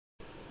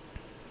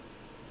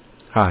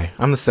Hi,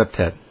 I'm the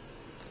Septet.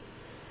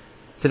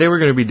 Today we're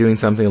going to be doing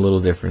something a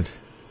little different.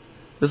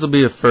 This will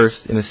be a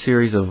first in a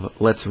series of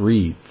Let's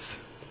Reads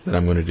that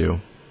I'm going to do.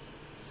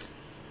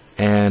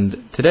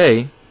 And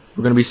today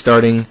we're going to be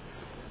starting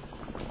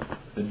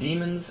The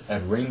Demons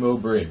at Rainbow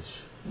Bridge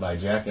by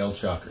Jack L.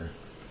 Chalker.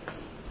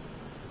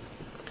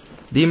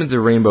 Demons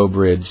at Rainbow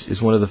Bridge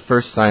is one of the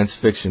first science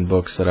fiction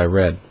books that I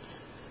read,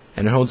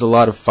 and it holds a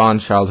lot of fond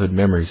childhood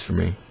memories for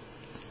me.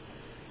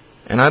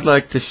 And I'd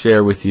like to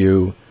share with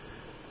you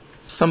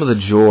some of the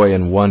joy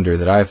and wonder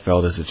that I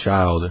felt as a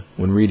child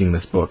when reading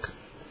this book.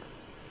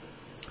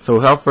 So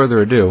without further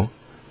ado,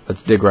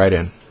 let's dig right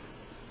in.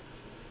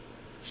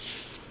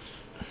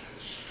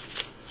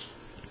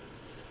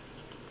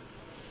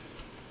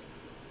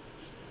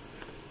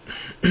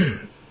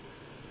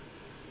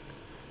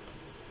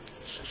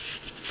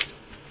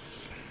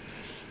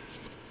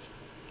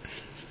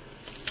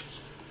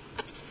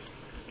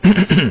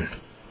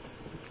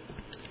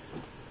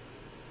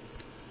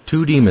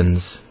 Two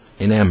Demons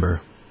in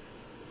Amber.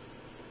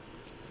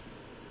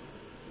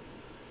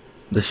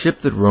 The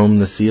ship that roamed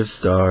the sea of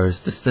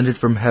stars descended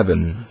from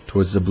heaven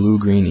towards the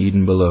blue-green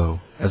Eden below,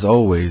 as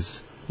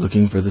always,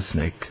 looking for the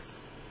snake.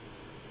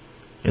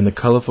 In the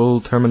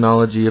colorful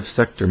terminology of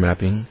sector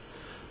mapping,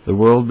 the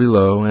world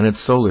below and its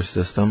solar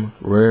system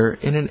were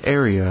in an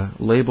area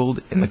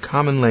labeled in the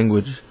common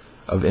language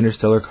of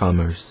interstellar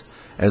commerce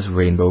as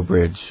Rainbow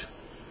Bridge,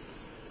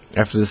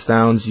 after the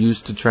sounds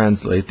used to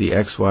translate the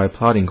XY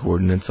plotting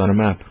coordinates on a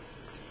map.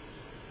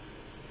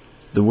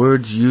 The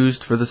words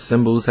used for the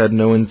symbols had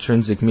no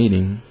intrinsic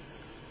meaning,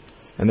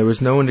 and there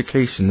was no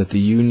indication that the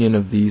union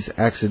of these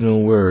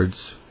accidental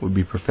words would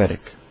be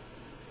prophetic.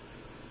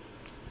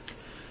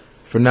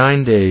 For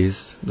 9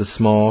 days, the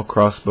small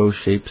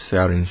crossbow-shaped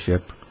scouting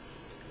ship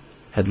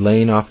had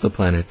lain off the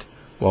planet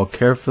while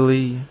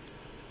carefully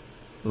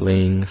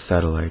laying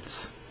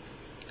satellites,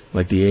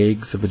 like the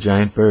eggs of a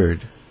giant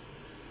bird.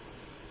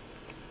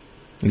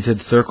 These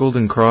had circled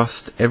and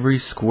crossed every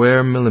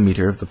square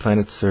millimeter of the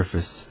planet's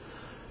surface,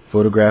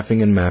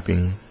 photographing and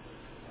mapping.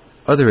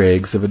 Other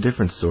eggs of a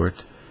different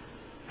sort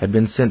had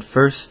been sent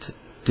first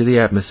to the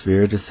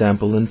atmosphere to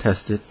sample and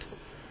test it,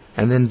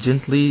 and then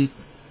gently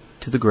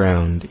to the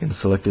ground in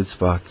selected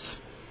spots,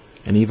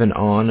 and even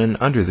on and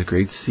under the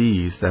great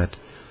seas that,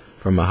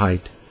 from a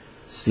height,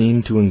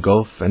 seemed to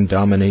engulf and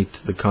dominate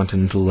the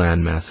continental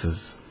land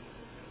masses.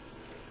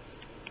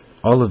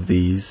 All of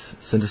these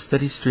sent a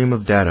steady stream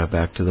of data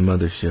back to the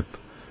mothership,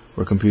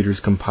 where computers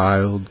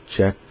compiled,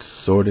 checked,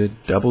 sorted,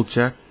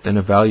 double-checked, and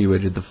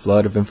evaluated the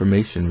flood of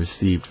information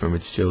received from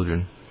its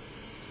children.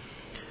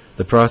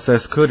 The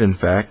process could, in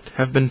fact,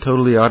 have been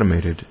totally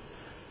automated,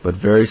 but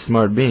very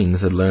smart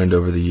beings had learned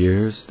over the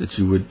years that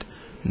you would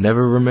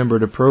never remember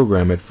to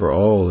program it for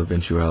all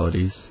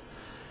eventualities,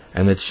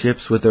 and that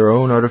ships with their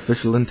own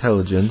artificial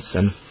intelligence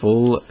and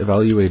full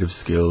evaluative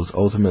skills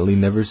ultimately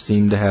never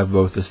seemed to have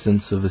both a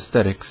sense of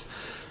aesthetics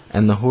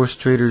and the horse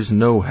trader's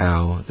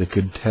know-how that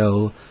could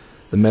tell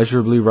the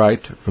measurably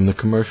right from the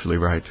commercially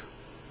right.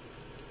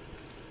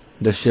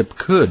 The ship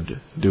could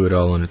do it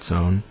all on its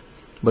own,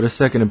 but a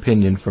second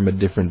opinion from a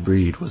different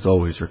breed was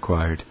always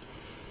required.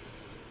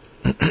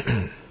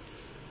 The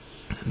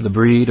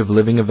breed of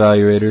living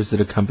evaluators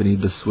that accompanied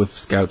the swift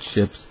scout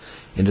ships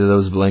into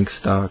those blank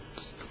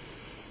spots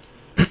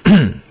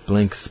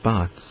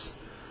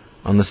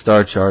on the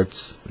star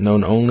charts,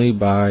 known only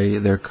by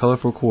their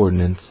colorful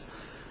coordinates,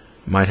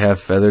 might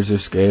have feathers or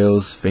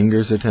scales,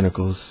 fingers or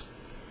tentacles.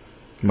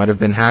 It might have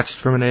been hatched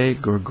from an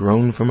egg or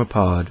grown from a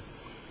pod.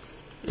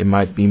 It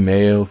might be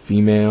male,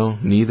 female,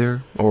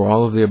 neither, or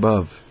all of the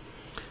above.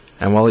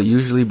 And while it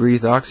usually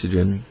breathed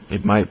oxygen,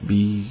 it might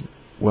be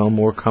well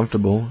more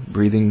comfortable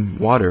breathing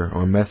water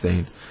or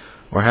methane,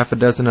 or half a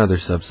dozen other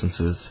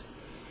substances.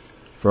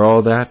 For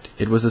all that,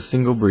 it was a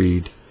single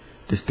breed,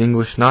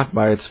 distinguished not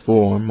by its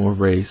form or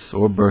race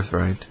or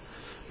birthright,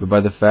 but by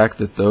the fact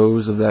that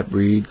those of that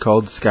breed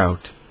called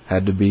Scout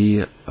had to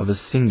be of a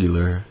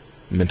singular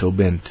mental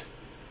bent.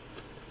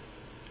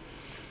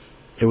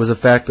 It was a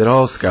fact that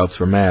all scouts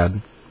were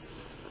mad.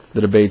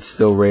 The debate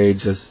still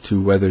raged as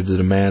to whether the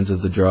demands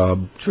of the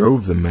job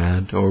drove them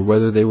mad, or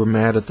whether they were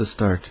mad at the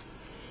start.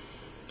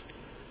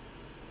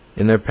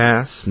 In their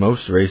past,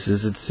 most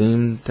races had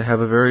seemed to have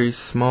a very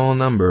small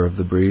number of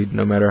the breed,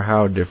 no matter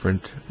how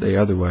different they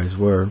otherwise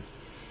were.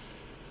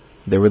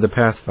 They were the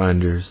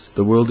pathfinders,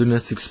 the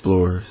wilderness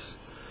explorers,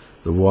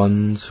 the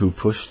ones who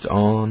pushed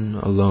on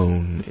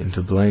alone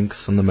into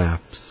blanks on the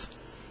maps.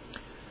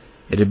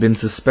 It had been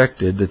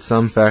suspected that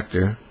some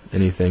factor,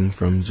 anything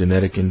from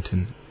genetic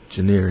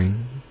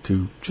engineering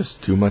to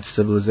just too much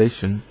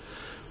civilization,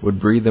 would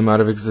breed them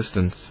out of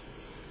existence.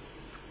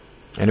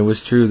 And it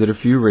was true that a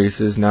few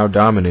races now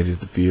dominated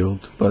the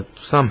field, but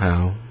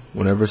somehow,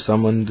 whenever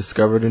someone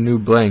discovered a new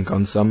blank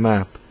on some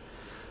map,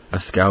 a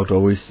scout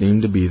always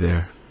seemed to be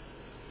there.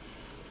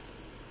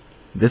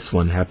 This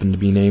one happened to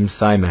be named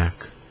Cymac,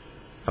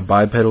 a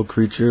bipedal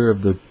creature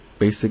of the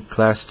basic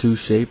Class 2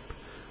 shape,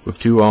 with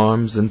 2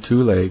 arms and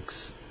 2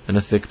 legs, and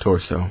a thick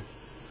torso.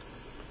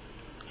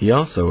 He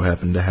also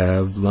happened to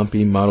have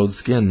lumpy mottled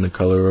skin the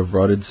color of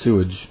rotted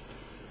sewage,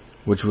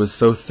 which was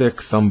so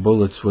thick some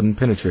bullets wouldn't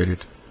penetrate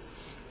it,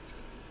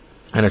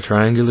 and a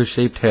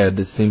triangular-shaped head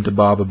that seemed to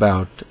bob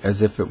about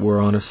as if it were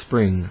on a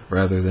spring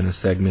rather than a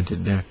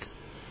segmented neck.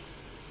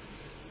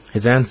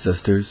 His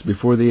ancestors,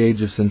 before the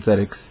age of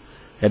synthetics,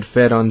 had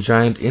fed on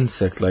giant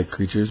insect-like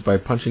creatures by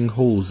punching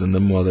holes in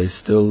them while they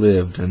still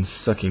lived and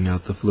sucking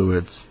out the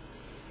fluids.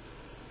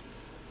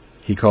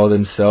 He called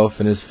himself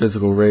and his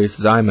physical race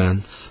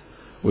Zymants,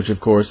 which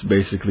of course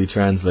basically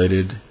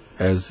translated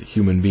as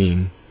human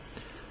being,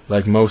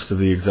 like most of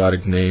the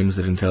exotic names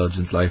that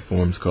intelligent life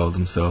forms called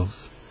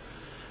themselves.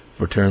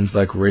 For terms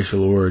like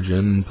racial origin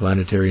and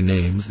planetary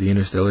names, the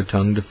interstellar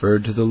tongue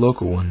deferred to the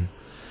local one.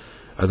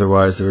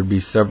 Otherwise there would be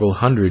several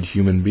hundred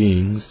human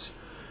beings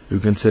who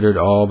considered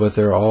all but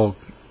their own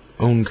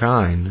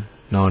kind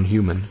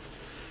non-human,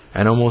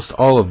 and almost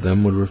all of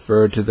them would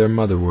refer to their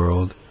mother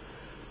world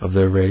of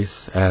their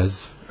race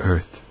as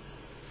Earth.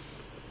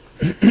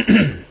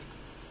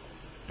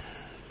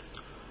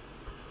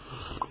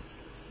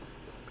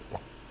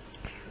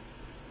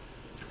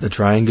 The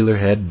triangular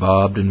head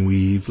bobbed and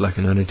weaved like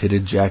an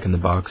unattended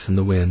jack-in-the-box in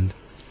the wind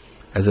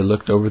as it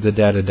looked over the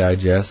data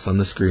digests on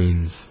the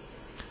screens.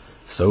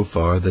 So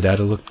far, the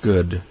data looked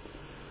good.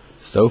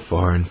 So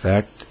far, in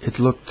fact, it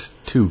looked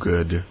too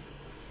good.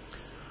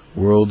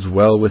 Worlds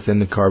well within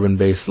the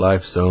carbon-based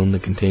life zone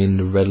that contained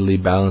a readily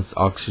balanced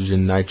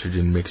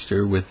oxygen-nitrogen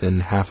mixture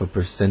within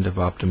 0.5% of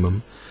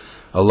optimum,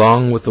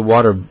 along with the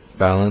water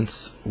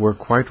balance, were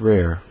quite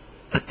rare.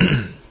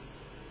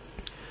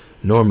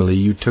 Normally,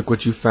 you took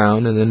what you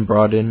found and then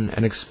brought in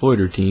an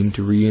exploiter team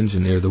to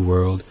re-engineer the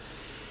world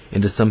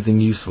into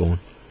something useful,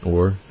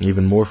 or,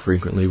 even more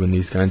frequently when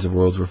these kinds of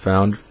worlds were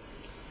found,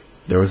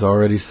 there was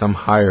already some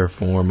higher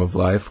form of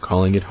life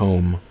calling it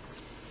home.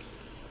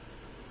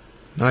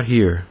 Not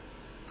here.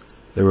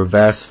 There were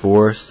vast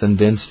forests and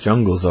dense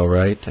jungles, all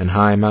right, and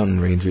high mountain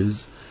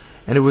ranges,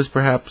 and it was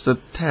perhaps a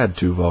tad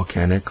too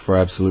volcanic for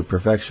absolute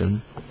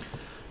perfection.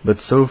 But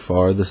so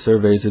far the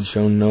surveys had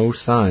shown no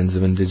signs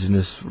of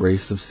indigenous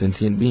race of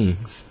sentient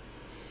beings.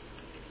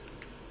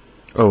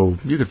 Oh,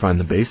 you could find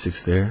the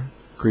basics there.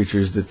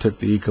 Creatures that took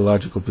the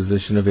ecological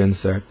position of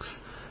insects,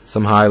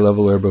 some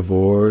high-level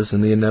herbivores,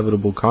 and the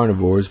inevitable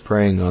carnivores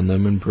preying on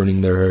them and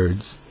pruning their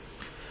herds,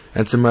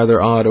 and some rather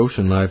odd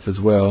ocean life as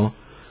well,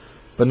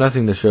 but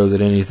nothing to show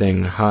that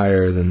anything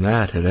higher than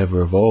that had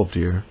ever evolved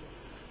here.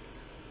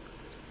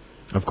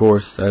 Of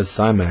course, as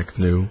Simak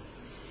knew,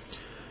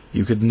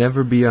 you could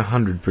never be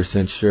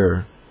 100%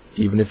 sure,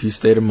 even if you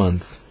stayed a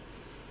month.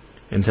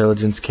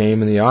 Intelligence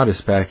came in the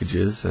oddest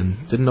packages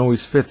and didn't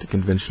always fit the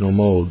conventional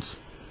molds.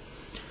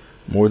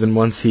 More than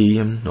once he,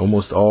 and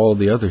almost all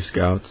the other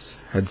scouts,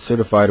 had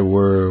certified a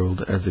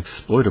world as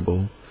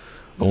exploitable,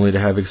 only to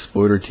have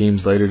exploiter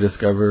teams later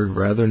discover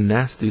rather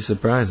nasty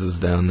surprises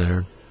down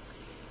there.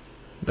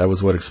 That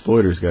was what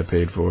exploiters got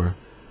paid for.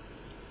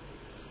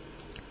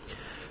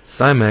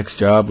 Simak's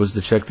job was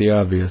to check the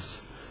obvious.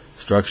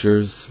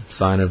 Structures,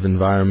 sign of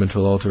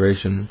environmental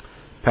alteration,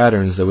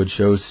 patterns that would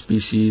show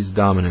species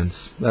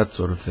dominance, that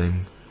sort of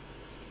thing.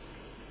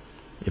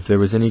 If there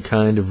was any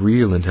kind of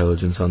real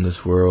intelligence on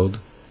this world,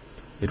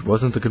 it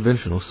wasn't the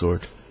conventional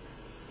sort.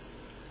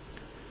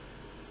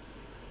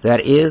 "There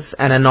is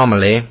an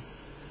anomaly,"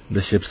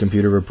 the ship's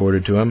computer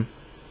reported to him.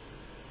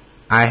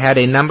 "I had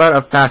a number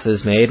of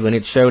passes made when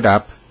it showed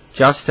up,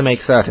 just to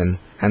make certain,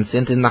 and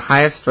sent in the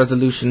highest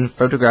resolution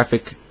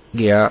photographic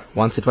gear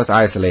once it was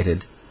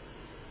isolated.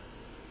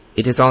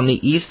 It is on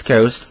the east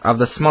coast of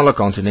the smaller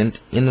continent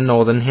in the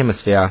northern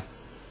hemisphere.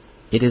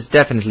 It is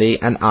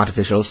definitely an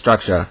artificial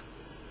structure."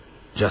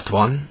 "Just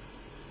one?"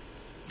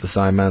 the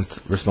Symanth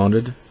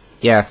responded.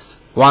 "Yes,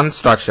 one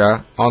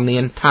structure on the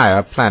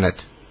entire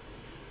planet."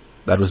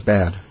 That was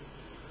bad.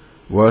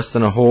 Worse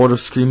than a horde of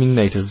screaming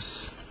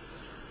natives.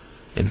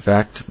 In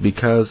fact,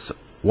 because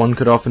one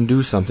could often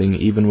do something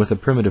even with a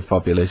primitive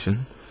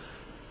population.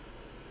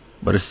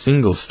 But a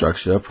single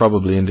structure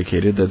probably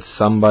indicated that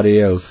somebody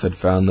else had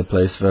found the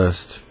place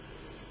first.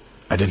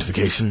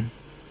 Identification?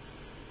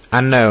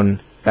 "Unknown.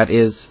 That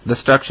is, the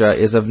structure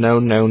is of no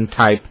known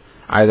type,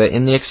 either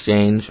in the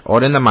exchange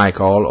or in the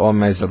Mycol or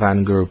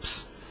Mesopan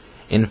groups.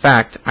 In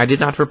fact, I did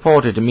not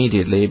report it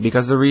immediately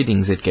because the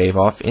readings it gave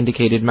off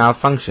indicated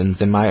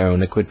malfunctions in my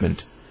own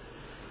equipment."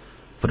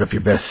 "Put up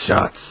your best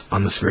shots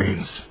on the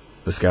screens,"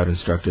 the scout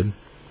instructed.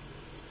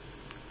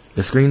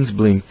 The screens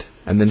blinked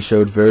and then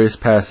showed various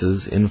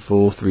passes in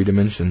full 3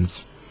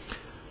 dimensions.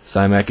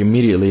 Simak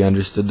immediately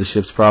understood the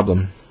ship's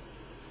problem.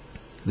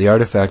 The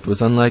artifact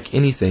was unlike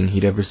anything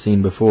he'd ever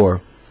seen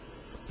before.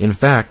 In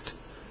fact,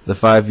 the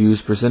 5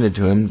 views presented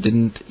to him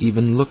didn't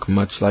even look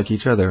much like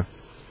each other.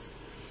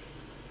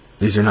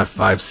 "These are not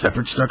 5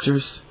 separate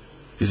structures?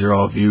 These are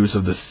all views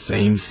of the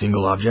same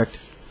single object?"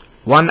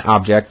 "One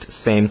object,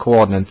 same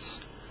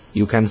coordinates.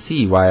 You can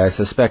see why I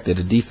suspected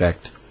a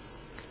defect.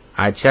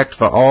 I checked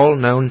for all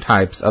known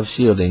types of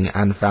shielding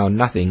and found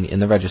nothing in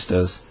the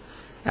registers.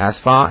 As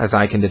far as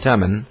I can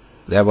determine,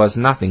 there was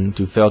nothing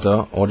to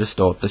filter or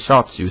distort the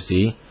shots, you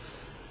see.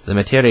 The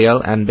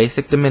material and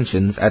basic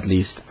dimensions, at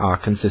least, are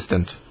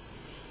consistent.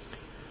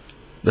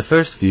 The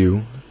first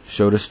view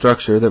showed a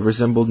structure that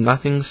resembled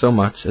nothing so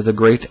much as a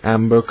great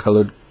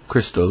amber-colored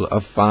crystal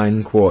of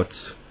fine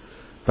quartz,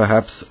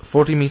 perhaps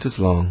 40 meters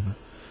long,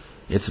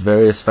 its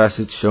various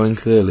facets showing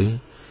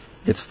clearly,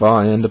 its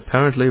far end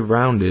apparently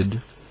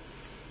rounded,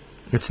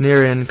 its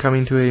near end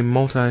coming to a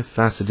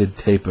multifaceted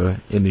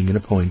taper ending in a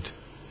point.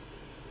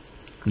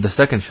 The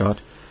second shot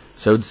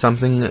showed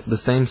something the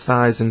same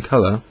size and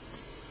color,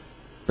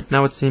 but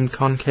now it seemed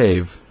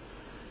concave,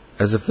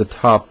 as if the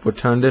top were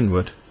turned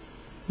inward.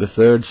 The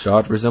third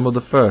shot resembled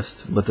the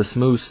first, but the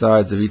smooth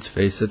sides of each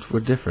facet were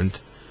different,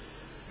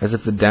 as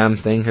if the damn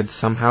thing had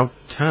somehow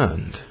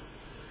turned.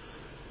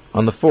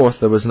 On the fourth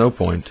there was no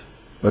point,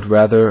 but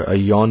rather a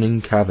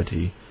yawning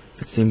cavity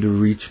that seemed to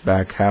reach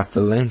back half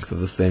the length of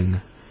the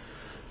thing.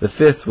 The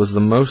fifth was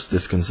the most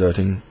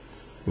disconcerting,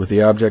 with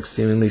the object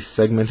seemingly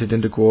segmented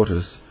into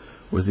quarters,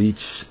 with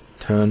each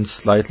turned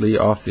slightly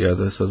off the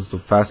other so that the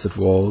facet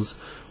walls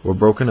were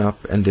broken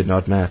up and did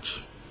not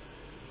match.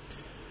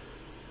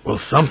 "Well,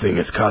 something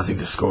is causing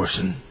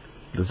distortion,"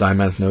 the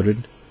Zymanth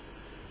noted.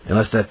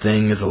 "Unless that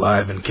thing is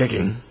alive and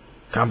kicking.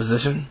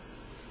 Composition?"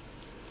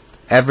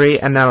 Every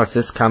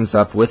analysis comes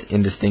up with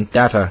indistinct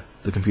data,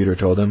 the computer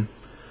told him.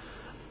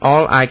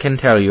 All I can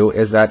tell you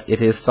is that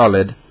it is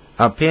solid,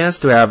 appears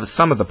to have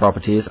some of the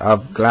properties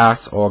of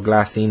glass or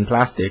glassine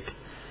plastic,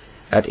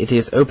 that it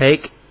is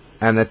opaque,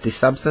 and that the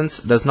substance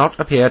does not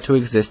appear to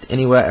exist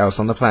anywhere else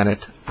on the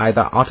planet,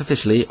 either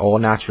artificially or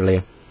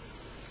naturally.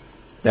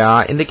 There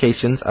are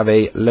indications of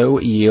a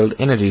low-yield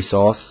energy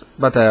source,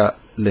 but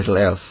little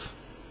else.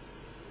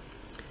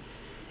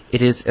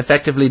 It is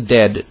effectively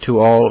dead to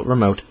all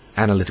remote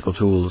analytical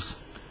tools.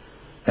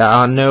 There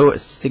are no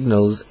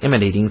signals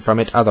emanating from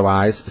it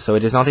otherwise, so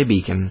it is not a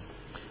beacon.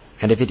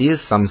 And if it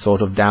is some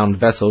sort of downed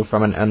vessel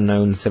from an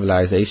unknown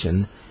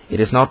civilization, it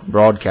is not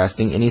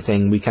broadcasting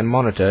anything we can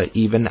monitor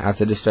even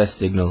as a distress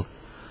signal,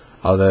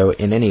 although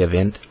in any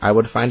event I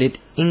would find it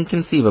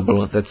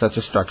inconceivable that such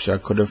a structure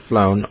could have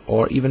flown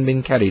or even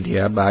been carried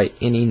here by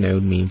any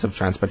known means of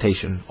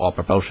transportation or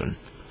propulsion.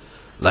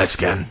 Life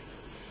scan.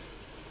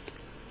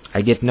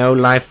 I get no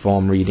life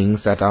form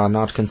readings that are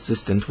not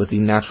consistent with the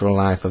natural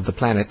life of the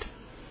planet.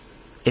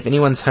 If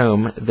anyone's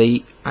home,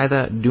 they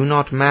either do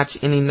not match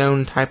any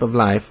known type of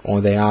life,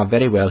 or they are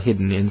very well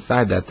hidden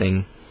inside that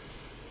thing.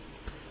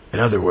 "In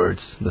other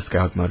words," the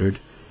scout muttered,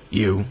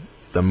 "you,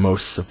 the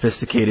most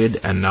sophisticated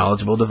and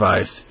knowledgeable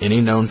device any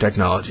known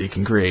technology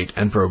can create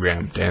and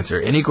program to answer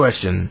any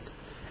question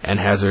and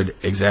hazard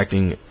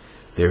exacting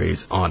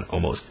theories on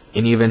almost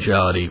any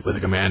eventuality with a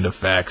command of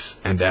facts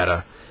and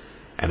data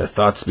and a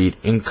thought speed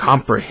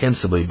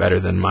incomprehensibly better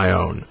than my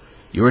own.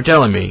 You were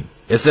telling me,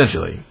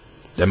 essentially,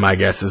 that my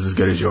guess is as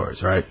good as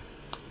yours, right?"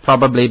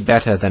 Probably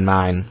better than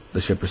mine,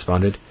 the ship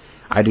responded.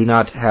 I do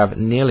not have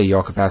nearly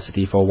your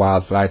capacity for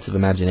wild flights of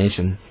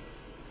imagination.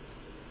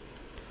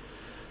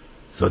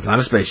 "So it's not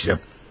a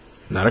spaceship,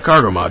 not a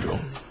cargo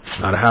module,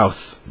 not a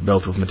house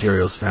built with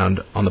materials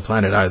found on the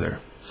planet either.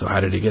 So how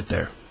did he get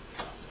there?"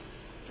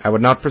 I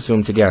would not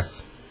presume to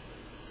guess.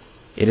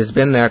 It has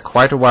been there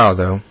quite a while,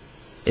 though.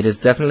 It is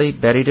definitely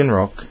buried in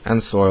rock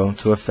and soil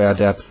to a fair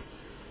depth,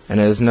 and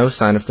there is no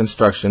sign of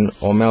construction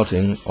or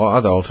melting or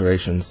other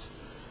alterations.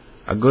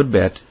 A good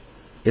bet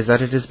is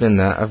that it has been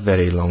there a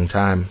very long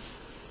time,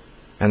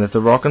 and that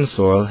the rock and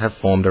soil have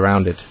formed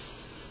around it.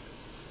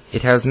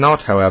 It has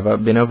not, however,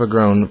 been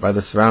overgrown by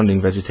the surrounding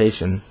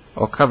vegetation,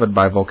 or covered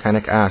by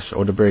volcanic ash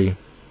or debris.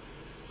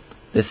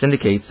 This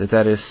indicates that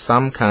there is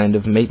some kind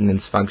of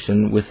maintenance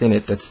function within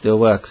it that still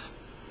works.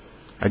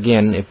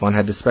 Again, if one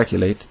had to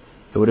speculate,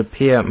 it would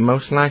appear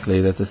most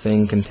likely that the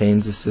thing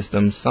contains a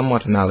system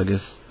somewhat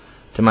analogous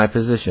to my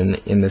position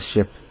in this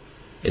ship.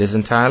 It is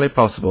entirely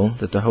possible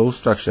that the whole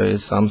structure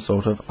is some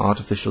sort of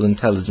artificial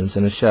intelligence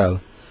in a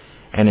shell,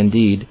 and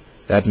indeed,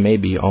 that may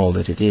be all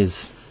that it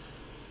is.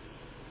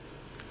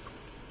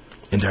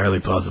 "Entirely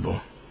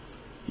plausible.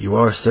 You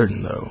are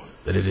certain, though,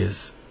 that it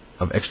is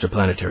of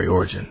extraplanetary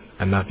origin,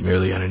 and not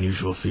merely an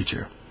unusual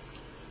feature?"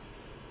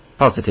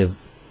 Positive.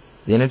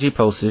 The energy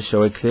pulses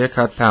show a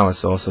clear-cut power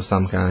source of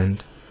some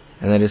kind,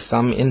 and there is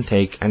some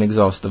intake and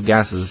exhaust of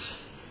gases.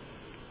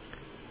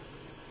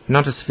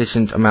 Not a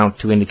sufficient amount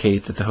to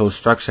indicate that the whole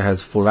structure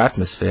has full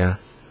atmosphere,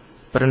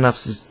 but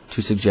enough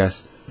to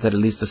suggest that at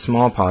least a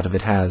small part of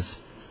it has.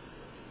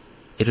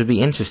 It would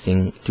be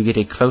interesting to get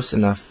a close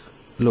enough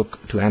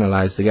look to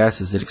analyze the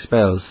gases it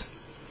expels.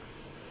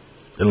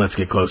 "Then let's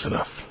get close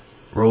enough.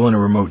 Roll in a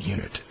remote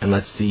unit, and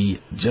let's see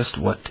just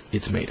what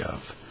it's made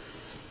of,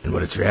 and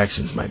what its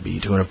reactions might be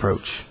to an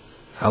approach.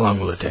 How long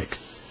will it take?"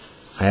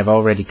 I have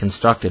already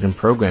constructed and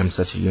programmed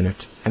such a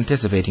unit,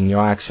 anticipating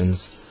your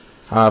actions.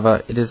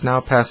 However, it is now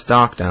past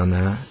dark down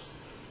there,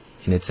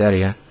 in its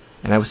area,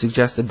 and I would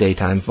suggest a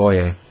daytime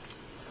foray.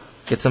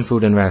 Get some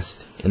food and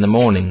rest. In the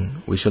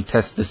morning, we shall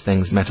test this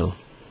thing's mettle.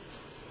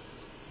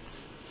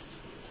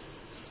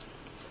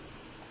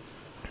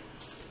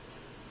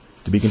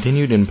 To be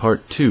continued in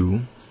Part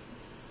 2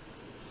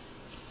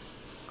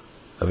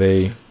 of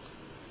a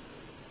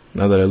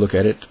Now that I look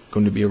at it,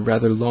 going to be a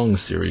rather long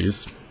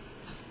series.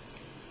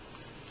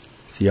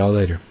 See y'all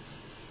later.